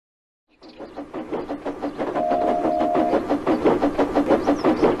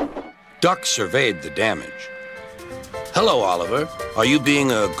Duck surveyed the damage. Hello, Oliver. Are you being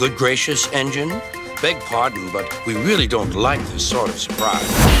a good, gracious engine? Beg pardon, but we really don't like this sort of surprise.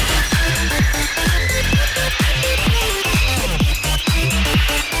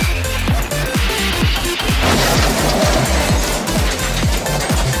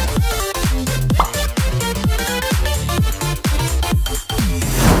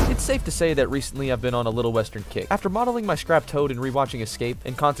 Safe to say that recently I've been on a Little Western kick. After modeling my Scrap Toad and rewatching Escape,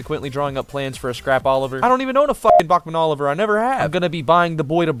 and consequently drawing up plans for a Scrap Oliver, I don't even own a fucking Bachman Oliver, I never have. I'm gonna be buying the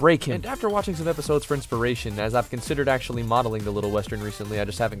boy to break him. And after watching some episodes for inspiration, as I've considered actually modeling the Little Western recently, I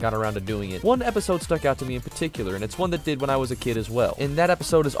just haven't gotten around to doing it. One episode stuck out to me in particular, and it's one that did when I was a kid as well. And that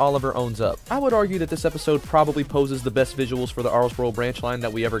episode is Oliver Owns Up. I would argue that this episode probably poses the best visuals for the Arlesboro branch line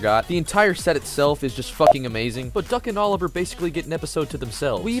that we ever got. The entire set itself is just fucking amazing, but Duck and Oliver basically get an episode to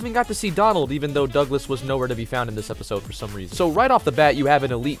themselves. We even got to see Donald, even though Douglas was nowhere to be found in this episode for some reason. So right off the bat, you have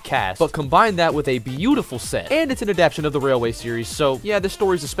an elite cast, but combine that with a beautiful set, and it's an adaptation of the Railway series, so yeah, this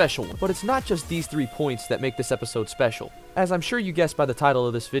story's a special one. But it's not just these 3 points that make this episode special. As I'm sure you guessed by the title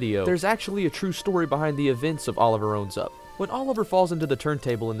of this video, there's actually a true story behind the events of Oliver Owns Up. When Oliver falls into the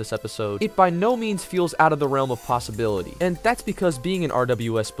turntable in this episode, it by no means feels out of the realm of possibility. And that's because being an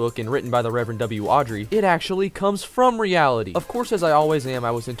RWS book and written by the Reverend W. Awdry, it actually comes from reality. Of course, as I always am, I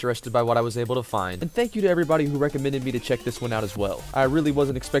was interested by what I was able to find. And thank you to everybody who recommended me to check this one out as well. I really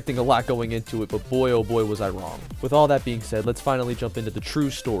wasn't expecting a lot going into it, but boy oh boy was I wrong. With all that being said, let's finally jump into the true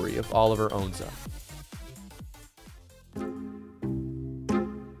story of Oliver Owns Up.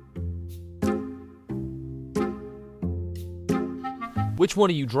 Which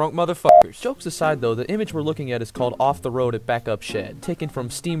one of you drunk motherfuckers? Jokes aside though, the image we're looking at is called Off the Road at Backup Shed, taken from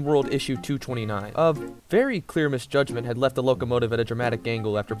SteamWorld issue 229. A very clear misjudgment had left the locomotive at a dramatic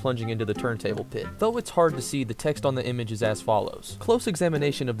angle after plunging into the turntable pit. Though it's hard to see, the text on the image is as follows. Close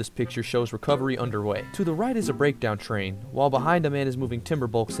examination of this picture shows recovery underway. To the right is a breakdown train, while behind a man is moving timber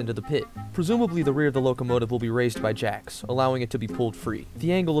bulks into the pit. Presumably the rear of the locomotive will be raised by jacks, allowing it to be pulled free.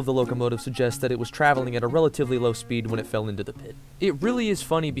 The angle of the locomotive suggests that it was traveling at a relatively low speed when it fell into the pit. It really is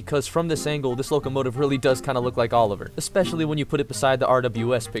funny because from this angle, this locomotive really does kind of look like Oliver, especially when you put it beside the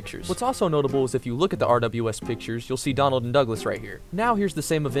RWS pictures. What's also notable is if you look at the RWS pictures, you'll see Donald and Douglas right here. Now here's the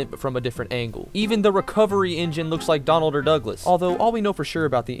same event but from a different angle. Even the recovery engine looks like Donald or Douglas, although all we know for sure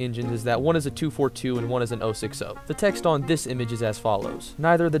about the engines is that one is a 242 and one is an 060. The text on this image is as follows.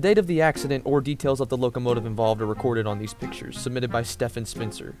 Neither the date of the accident or details of the locomotive involved are recorded on these pictures, submitted by Stephen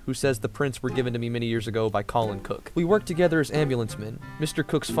Spencer, who says the prints were given to me many years ago by Colin Cook. We worked together as ambulance men. Mr.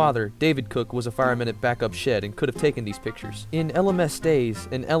 Cook's father, David Cook, was a fireman at Backup Shed and could have taken these pictures. In LMS days,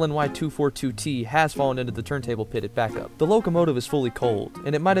 an LNY 242T has fallen into the turntable pit at Backup. The locomotive is fully cold,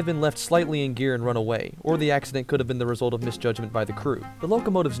 and it might have been left slightly in gear and run away, or the accident could have been the result of misjudgment by the crew. The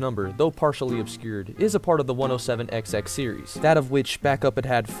locomotive's number, though partially obscured, is a part of the 107XX series, that of which Backup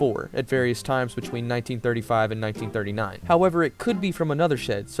had 4, at various times between 1935 and 1939. However, it could be from another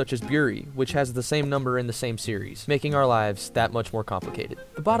shed, such as Bury, which has the same number in the same series, making our lives that much more complicated.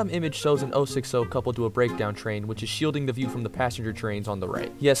 The bottom image shows an 060 coupled to a breakdown train, which is shielding the view from the passenger trains on the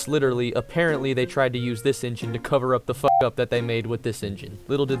right. Yes, literally, apparently they tried to use this engine to cover up the fuck up that they made with this engine.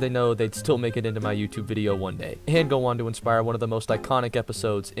 Little did they know they'd still make it into my YouTube video one day, and go on to inspire one of the most iconic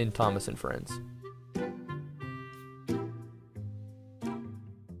episodes in Thomas and Friends.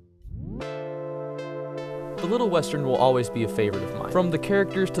 The Little Western will always be a favorite of mine. From the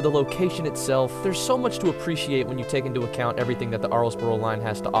characters to the location itself, there's so much to appreciate when you take into account everything that the Arlesboro line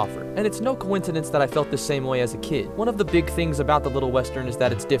has to offer. And it's no coincidence that I felt the same way as a kid. One of the big things about the Little Western is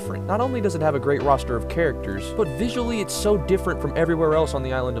that it's different. Not only does it have a great roster of characters, but visually it's so different from everywhere else on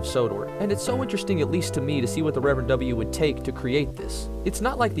the island of Sodor. And it's so interesting, at least to me, to see what the Reverend W would take to create this. It's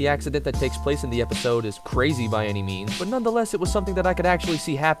not like the accident that takes place in the episode is crazy by any means, but nonetheless it was something that I could actually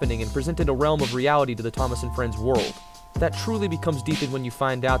see happening and presented a realm of reality to the Thomas and Friends world. That truly becomes deepened when you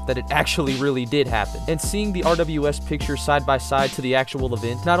find out that it actually really did happen. And seeing the RWS picture side by side to the actual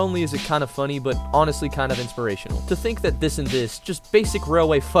event, not only is it kind of funny, but honestly kind of inspirational. To think that this and this, just basic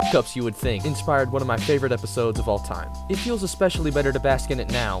railway fuck-ups you would think, inspired one of my favorite episodes of all time. It feels especially better to bask in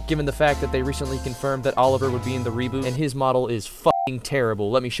it now, given the fact that they recently confirmed that Oliver would be in the reboot, and his model is fucking terrible.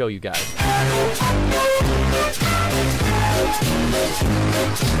 Let me show you guys.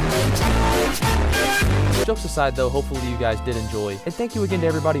 Jokes aside though, hopefully you guys did enjoy, and thank you again to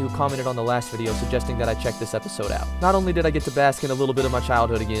everybody who commented on the last video suggesting that I check this episode out. Not only did I get to bask in a little bit of my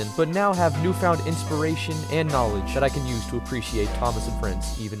childhood again, but now have newfound inspiration and knowledge that I can use to appreciate Thomas and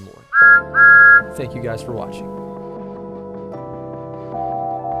Friends even more. Thank you guys for watching.